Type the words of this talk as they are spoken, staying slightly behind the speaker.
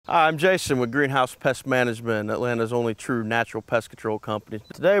Hi, I'm Jason with Greenhouse Pest Management, Atlanta's only true natural pest control company.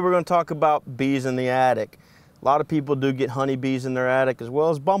 Today we're going to talk about bees in the attic. A lot of people do get honeybees in their attic as well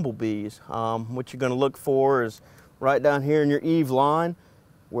as bumblebees. What you're going to look for is right down here in your eave line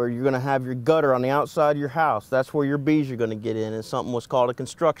where you're going to have your gutter on the outside of your house. That's where your bees are going to get in. It's something what's called a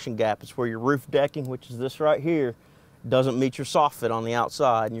construction gap. It's where your roof decking, which is this right here, doesn't meet your soffit on the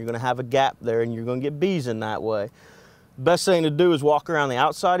outside, and you're going to have a gap there and you're going to get bees in that way. Best thing to do is walk around the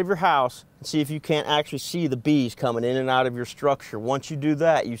outside of your house and see if you can't actually see the bees coming in and out of your structure. Once you do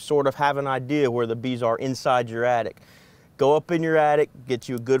that, you sort of have an idea where the bees are inside your attic. Go up in your attic, get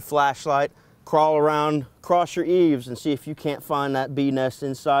you a good flashlight, crawl around across your eaves and see if you can't find that bee nest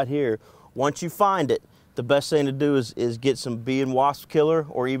inside here. Once you find it, the best thing to do is get some bee and wasp killer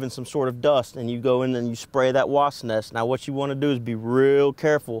or even some sort of dust, and you go in and you spray that wasp nest. Now what you want to do is be real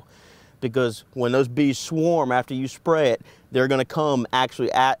careful, because when those bees swarm after you spray it, they're going to come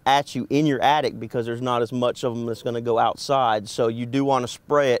actually at you in your attic because there's not as much of them that's going to go outside. So you do want to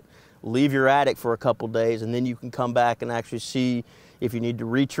spray it, leave your attic for a couple days, and then you can come back and actually see if you need to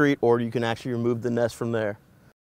retreat or you can actually remove the nest from there.